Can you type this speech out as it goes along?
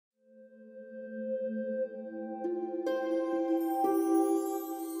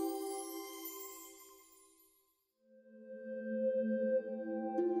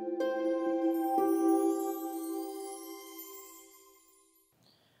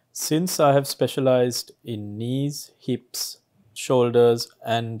Since I have specialized in knees, hips, shoulders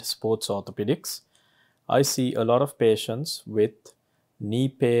and sports orthopedics, I see a lot of patients with knee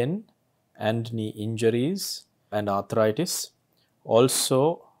pain and knee injuries and arthritis,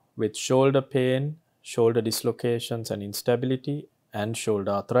 also with shoulder pain, shoulder dislocations and instability and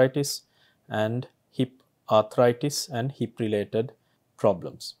shoulder arthritis, and hip arthritis and hip related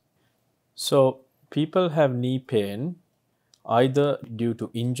problems. So people have knee pain either due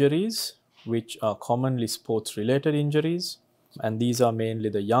to injuries, which are commonly sports related injuries, and these are mainly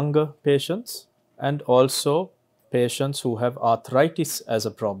the younger patients, and also patients who have arthritis as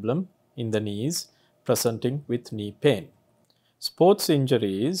a problem in the knees presenting with knee pain. Sports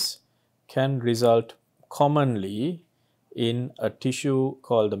injuries can result commonly in a tissue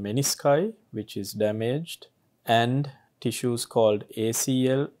called the menisci, which is damaged, and tissues called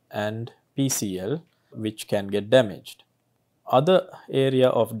ACL and PCL, which can get damaged. Other area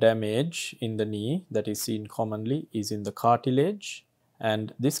of damage in the knee that is seen commonly is in the cartilage,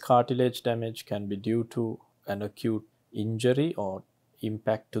 and this cartilage damage can be due to an acute injury or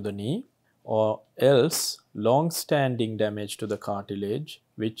impact to the knee, or else long-standing damage to the cartilage,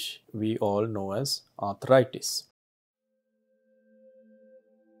 which we all know as arthritis.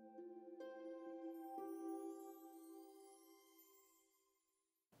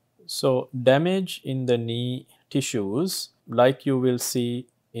 So damage in the knee tissues, like you will see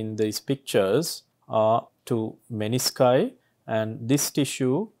in these pictures, are to menisci, and this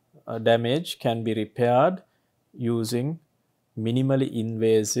tissue damage can be repaired using minimally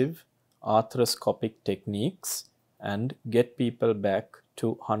invasive arthroscopic techniques and get people back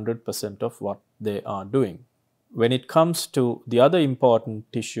to 100% of what they are doing. When it comes to the other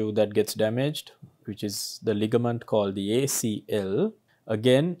important tissue that gets damaged, which is the ligament called the ACL,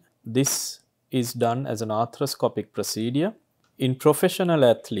 again, this is done as an arthroscopic procedure. In professional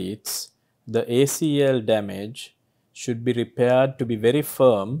athletes, the ACL damage should be repaired to be very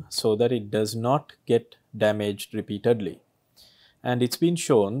firm so that it does not get damaged repeatedly. And it's been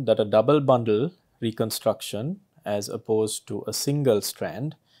shown that a double bundle reconstruction as opposed to a single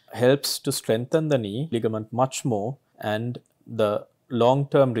strand helps to strengthen the knee ligament much more, and the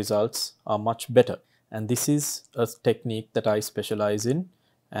long-term results are much better. And this is a technique that I specialize in,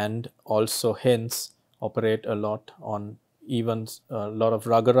 and also hence operate a lot on even a lot of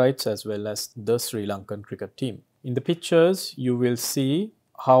Ruggerites as well as the Sri Lankan cricket team. In the pictures, you will see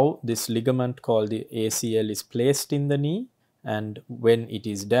how this ligament called the ACL is placed in the knee, and when it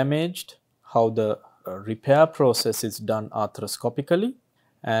is damaged, how the repair process is done arthroscopically.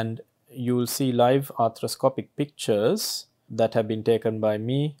 And you will see live arthroscopic pictures that have been taken by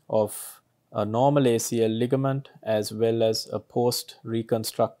me of a normal ACL ligament as well as a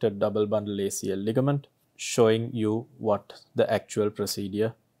post-reconstructed double bundle ACL ligament, showing you what the actual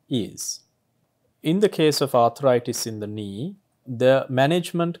procedure is. In the case of arthritis in the knee, the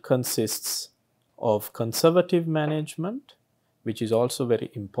management consists of conservative management, which is also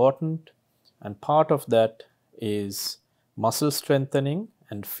very important, and part of that is muscle strengthening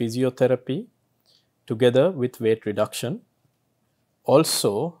and physiotherapy together with weight reduction.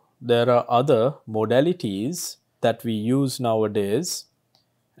 Also, there are other modalities that we use nowadays,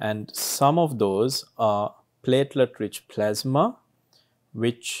 and some of those are platelet-rich plasma,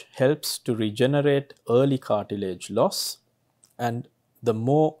 which helps to regenerate early cartilage loss. And the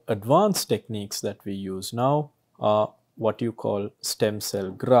more advanced techniques that we use now are what you call stem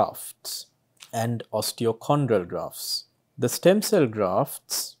cell grafts and osteochondral grafts. The stem cell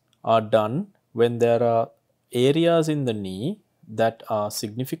grafts are done when there are areas in the knee that are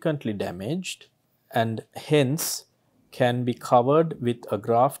significantly damaged and hence can be covered with a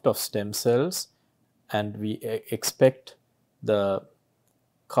graft of stem cells, and we expect the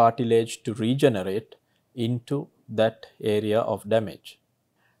cartilage to regenerate into that area of damage.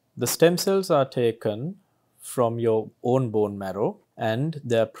 The stem cells are taken from your own bone marrow and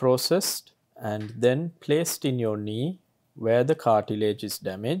they are processed and then placed in your knee where the cartilage is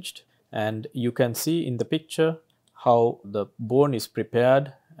damaged, and you can see in the picture how the bone is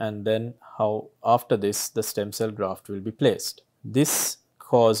prepared and then how after this the stem cell graft will be placed. This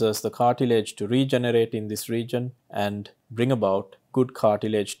causes the cartilage to regenerate in this region and bring about good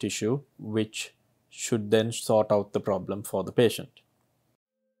cartilage tissue, which should then sort out the problem for the patient.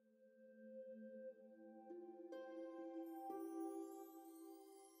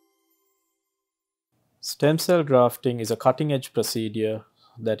 Stem cell grafting is a cutting-edge procedure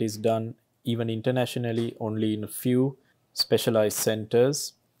that is done even internationally only in a few specialized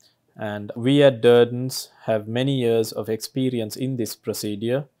centers, and we at Durdans have many years of experience in this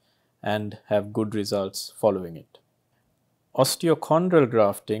procedure and have good results following it. Osteochondral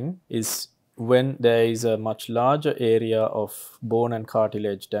grafting is when there is a much larger area of bone and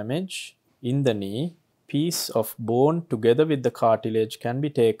cartilage damage in the knee. Piece of bone together with the cartilage can be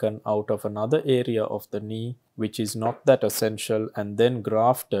taken out of another area of the knee which is not that essential and then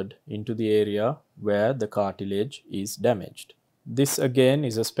grafted into the area where the cartilage is damaged. This again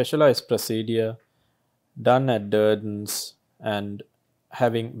is a specialized procedure done at Durdans and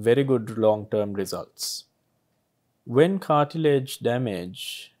having very good long-term results. When cartilage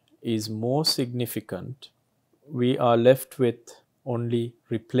damage is more significant, we are left with only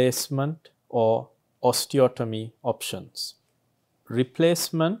replacement or osteotomy options.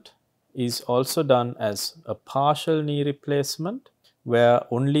 Replacement is also done as a partial knee replacement, where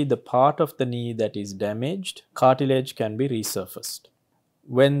only the part of the knee that is damaged, cartilage can be resurfaced.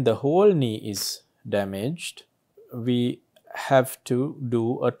 When the whole knee is damaged, we have to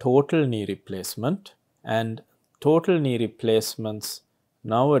do a total knee replacement, and total knee replacements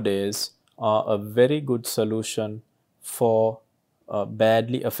nowadays are a very good solution for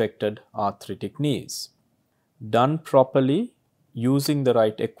badly affected arthritic knees. Done properly using the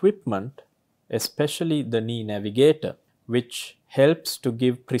right equipment, especially the knee navigator, which helps to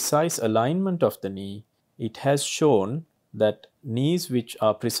give precise alignment of the knee, it has shown that knees which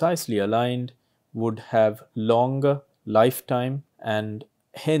are precisely aligned would have longer lifetime, and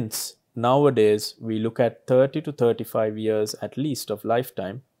hence nowadays we look at 30 to 35 years at least of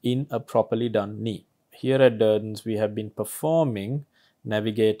lifetime in a properly done knee. Here at Durdans we have been performing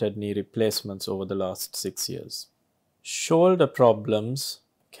navigated knee replacements over the last 6 years. Shoulder problems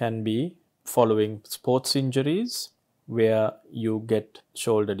can be following sports injuries where you get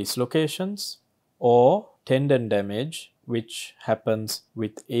shoulder dislocations, or tendon damage which happens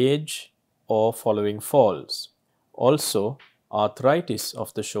with age or following falls. Also, arthritis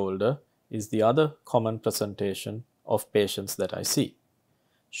of the shoulder is the other common presentation of patients that I see.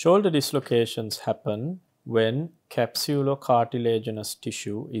 Shoulder dislocations happen when capsulocartilaginous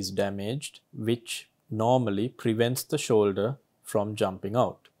tissue is damaged, which normally prevents the shoulder from jumping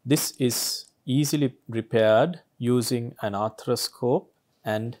out. This is easily repaired using an arthroscope,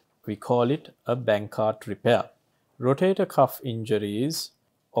 and we call it a Bankart repair. Rotator cuff injuries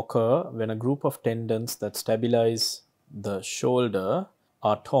occur when a group of tendons that stabilize the shoulder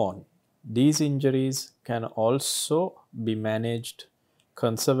are torn. These injuries can also be managed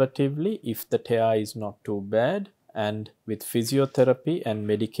conservatively if the tear is not too bad, and with physiotherapy and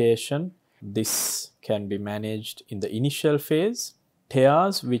medication this can be managed in the initial phase.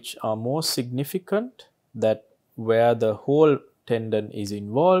 Tears which are more significant, that where the whole tendon is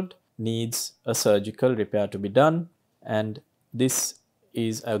involved, needs a surgical repair to be done, and this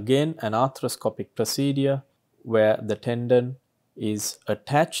is again an arthroscopic procedure where the tendon is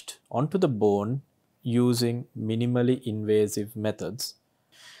attached onto the bone using minimally invasive methods.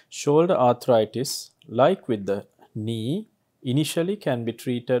 Shoulder arthritis, like with the knee, initially can be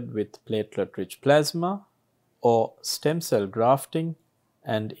treated with platelet-rich plasma or stem cell grafting,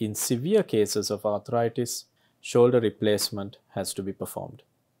 and in severe cases of arthritis, shoulder replacement has to be performed.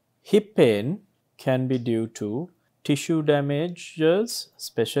 Hip pain can be due to tissue damages,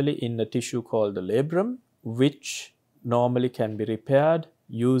 especially in the tissue called the labrum, which normally can be repaired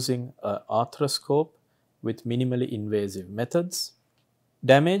using an arthroscope with minimally invasive methods.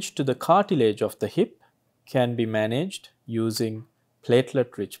 Damage to the cartilage of the hip can be managed using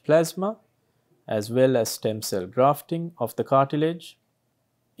platelet-rich plasma as well as stem cell grafting of the cartilage.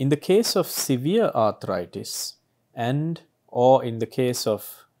 In the case of severe arthritis and or in the case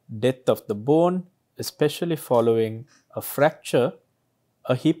of death of the bone, especially following a fracture,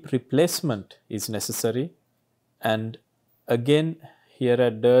 a hip replacement is necessary. And again, here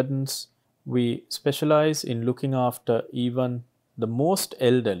at Durdans, we specialize in looking after even the most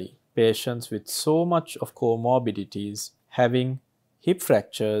elderly patients with so much of comorbidities having hip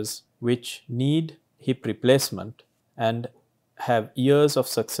fractures which need hip replacement and have years of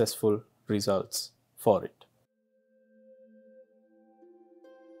successful results for it.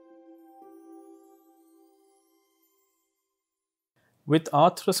 With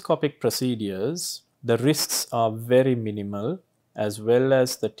arthroscopic procedures, the risks are very minimal, as well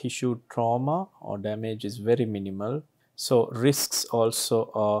as the tissue trauma or damage is very minimal. So risks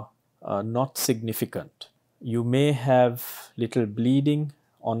also are not significant. You may have little bleeding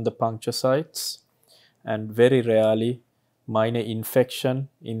on the puncture sites and very rarely minor infection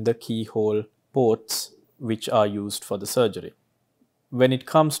in the keyhole ports which are used for the surgery. When it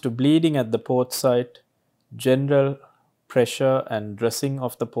comes to bleeding at the port site, general pressure and dressing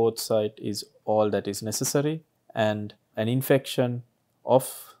of the port site is all that is necessary, and an infection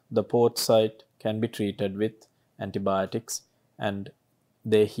of the port site can be treated with antibiotics, and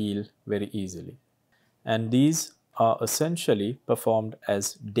they heal very easily. And these are essentially performed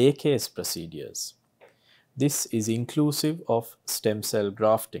as day case procedures. This is inclusive of stem cell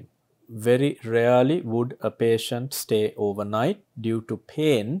grafting. Very rarely would a patient stay overnight due to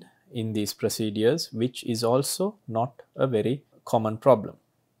pain in these procedures, which is also not a very common problem.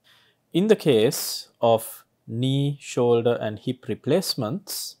 In the case of knee, shoulder, and hip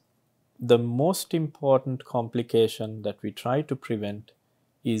replacements, the most important complication that we try to prevent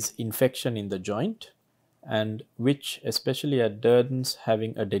is infection in the joint, and which, especially at Durdans,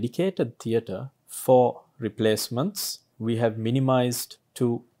 having a dedicated theatre for replacements, we have minimized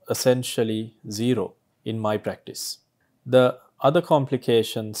to essentially zero in my practice. The other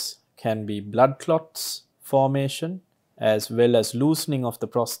complications can be blood clots formation, as well as loosening of the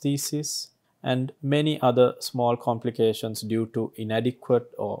prosthesis, and many other small complications due to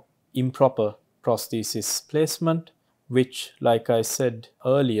inadequate or improper prosthesis placement, which, like I said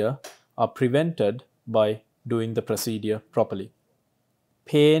earlier, are prevented by doing the procedure properly.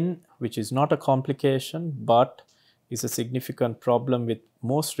 Pain, which is not a complication but is a significant problem with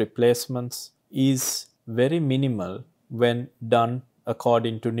most replacements, is very minimal when done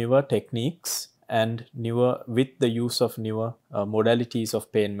according to newer techniques and with the use of newer modalities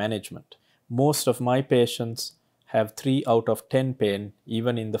of pain management. Most of my patients have 3 out of 10 pain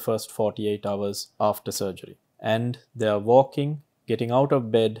even in the first 48 hours after surgery. And they are walking, getting out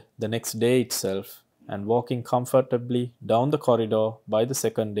of bed the next day itself, and walking comfortably down the corridor by the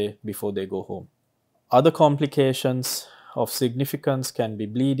second day before they go home. Other complications of significance can be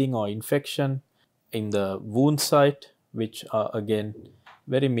bleeding or infection in the wound site, which are again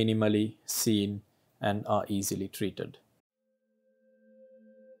very minimally seen and are easily treated.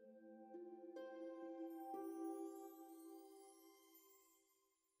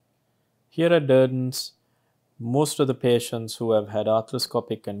 Here at Durdans, most of the patients who have had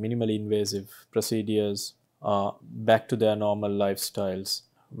arthroscopic and minimally invasive procedures are back to their normal lifestyles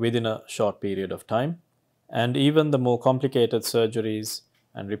within a short period of time. And even the more complicated surgeries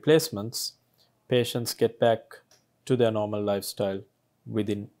and replacements, patients get back to their normal lifestyle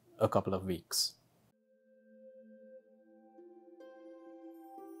within a couple of weeks.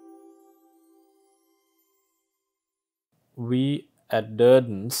 We at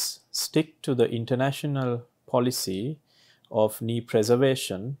Durdans stick to the international policy of knee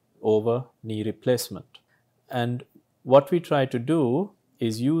preservation over knee replacement. And what we try to do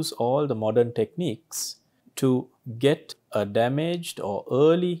is use all the modern techniques to get a damaged or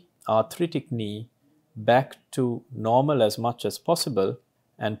early arthritic knee back to normal as much as possible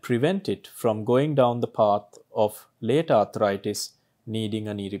and prevent it from going down the path of late arthritis needing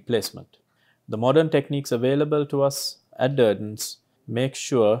a knee replacement. The modern techniques available to us at Durdans make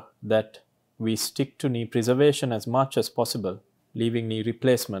sure that we stick to knee preservation as much as possible, leaving knee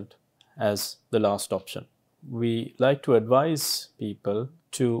replacement as the last option. We like to advise people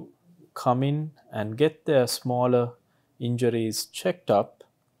to come in and get their smaller injuries checked up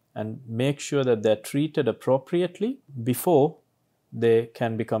and make sure that they're treated appropriately before they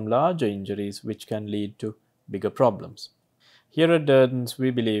can become larger injuries, which can lead to bigger problems. Here at Durdans,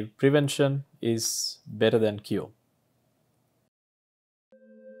 we believe prevention is better than cure.